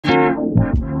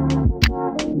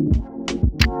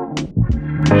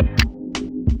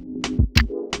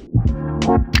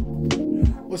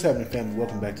What's happening, family?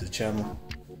 Welcome back to the channel.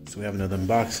 So we have another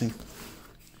unboxing.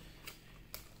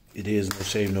 It is No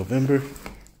Shave November.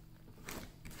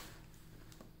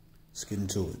 Let's get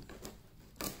into it.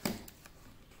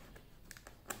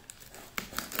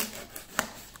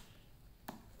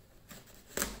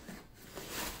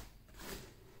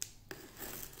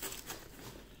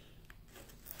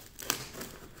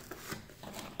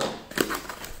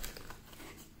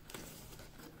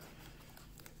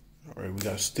 All right, we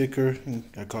got a sticker.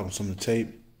 I caught on some of the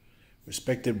tape.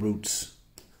 Respected Roots.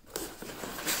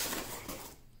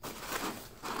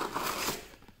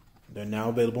 They're now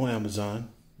available on Amazon.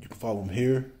 You can follow them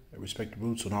here at Respected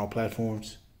Roots on all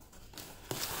platforms.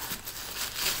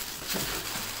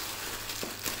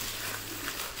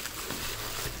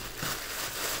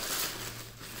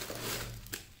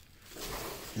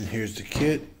 And here's the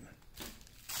kit.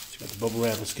 So you got the bubble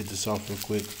wrap. Let's get this off real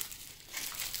quick.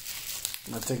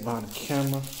 I'm gonna take behind the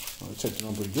camera. Oh, it's taking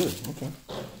on pretty good. Okay.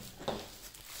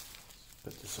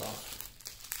 Put this off.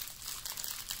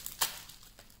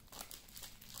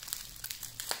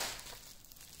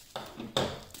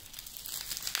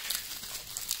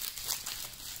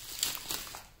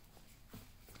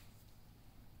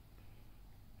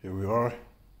 Here we are.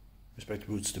 Respected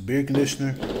Roots, the beard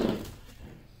conditioner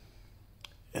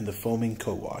and the foaming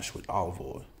co-wash with olive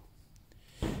oil.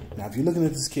 Now, if you're looking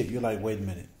at this kit, you're like, wait a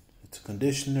minute. It's a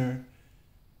conditioner,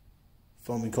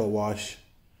 foaming co-wash.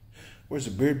 Where's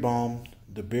the beard balm,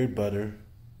 the beard butter,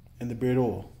 and the beard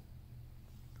oil?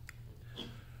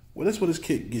 Well, that's where this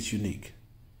kit gets unique.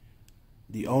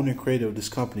 The owner and creator of this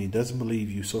company doesn't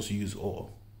believe you're supposed to use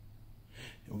oil.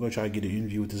 And we're going to try to get an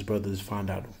interview with his brother to find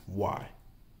out why.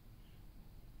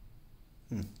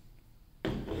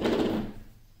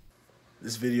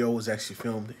 This video was actually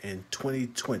filmed in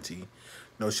 2020,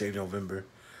 No Shave November.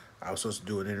 I was supposed to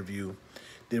do an interview.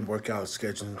 Didn't work out,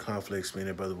 scheduling conflicts. Me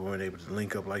and my brother weren't able to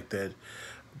link up like that.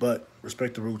 But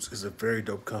Respected Roots is a very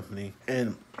dope company.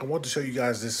 And I want to show you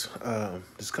guys this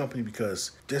this company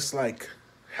because just like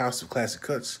House of Classic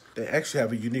Cuts, they actually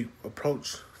have a unique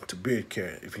approach to beard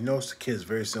care. If you notice, the kit is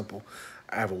very simple.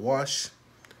 I have a wash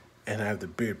and I have the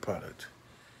beard product.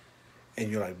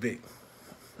 And you're like, Vic,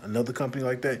 another company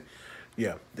like that?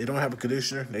 Yeah, they don't have a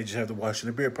conditioner. They just have the wash and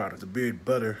the beard product. The beard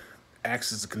butter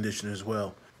acts as a conditioner as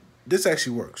well. This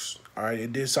actually works. All right,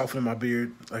 it did soften my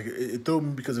beard. Like it threw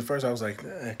me because at first I was like,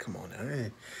 come on now,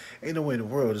 ain't no way in the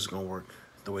world it's gonna work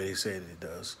the way they said it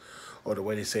does, or the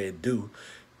way they say it do.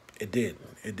 It did.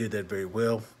 It did that very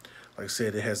well. Like I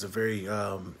said, it has a very.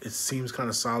 It seems kind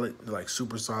of solid, like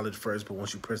super solid first, but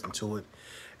once you press into it,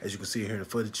 as you can see here in the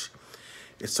footage,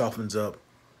 it softens up.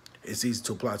 It's easy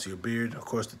to apply to your beard. Of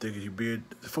course, the thicker your beard,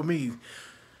 for me,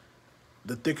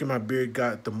 the thicker my beard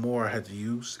got, the more I had to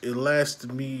use. It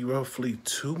lasted me roughly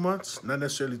 2 months. Not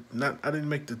necessarily, I didn't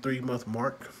make the 3-month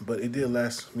mark, but it did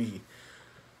last me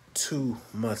 2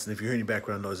 months. And if you hear any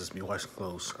background noise, it's me washing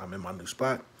clothes. I'm in my new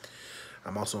spot.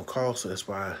 I'm also on call, so that's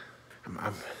why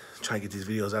I'm trying to get these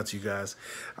videos out to you guys.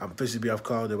 I'm officially be off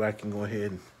call, that way I can go ahead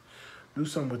and do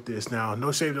something with this. Now,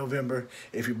 No Shave November.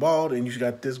 If you're bald and you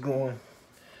got this growing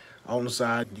on the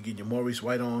side, you get your Maurice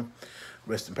White on.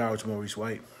 Rest in power to Maurice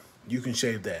White. You can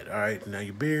shave that, all right? Now,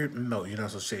 your beard, no, you're not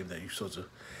supposed to shave that. You're supposed to,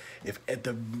 if at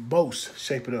the most,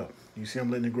 shape it up. You see I'm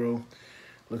letting it grow.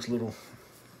 Looks a little,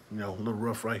 you know, a little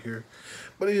rough right here.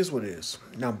 But it is what it is.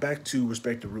 Now, back to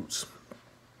Respected Roots.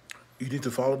 You need to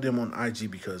follow them on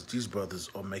IG because these brothers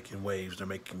are making waves. They're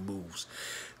making moves.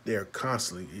 They're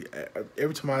constantly,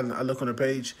 every time I look on their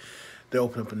page, they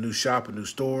open up a new shop, a new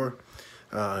store.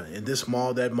 In this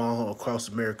mall, that mall, across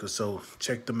America. So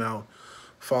check them out.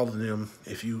 Follow them.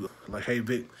 If you like, hey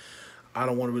Vic, I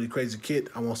don't want a really crazy kit.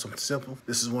 I want something simple.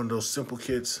 This is one of those simple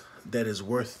kits that is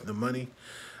worth the money.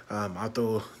 I'll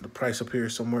throw the price up here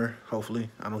somewhere. Hopefully,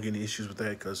 I don't get any issues with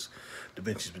that because Da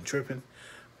Vinci's been tripping.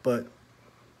 But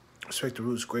Respected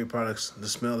Roots, great products. The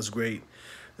smell is great.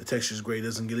 The texture is great. It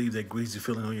doesn't leave that greasy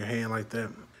feeling on your hand like that.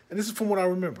 And this is from what I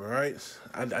remember, all right?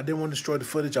 I didn't want to destroy the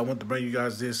footage. I wanted to bring you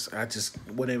guys this. I just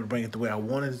wasn't able to bring it the way I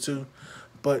wanted it to.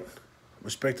 But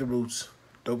Respected Roots,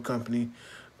 dope company,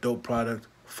 dope product.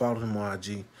 Follow them on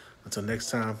IG. Until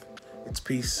next time, it's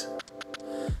peace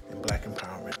and black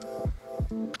empowerment.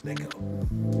 Let go.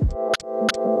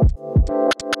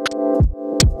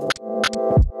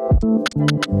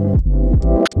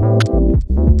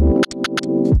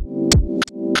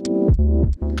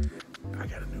 I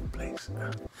got a new place.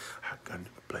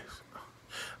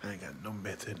 I ain't got no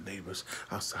method neighbors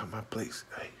outside my place.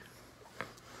 Hey.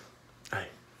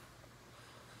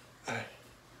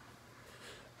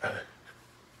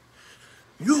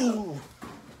 Yo!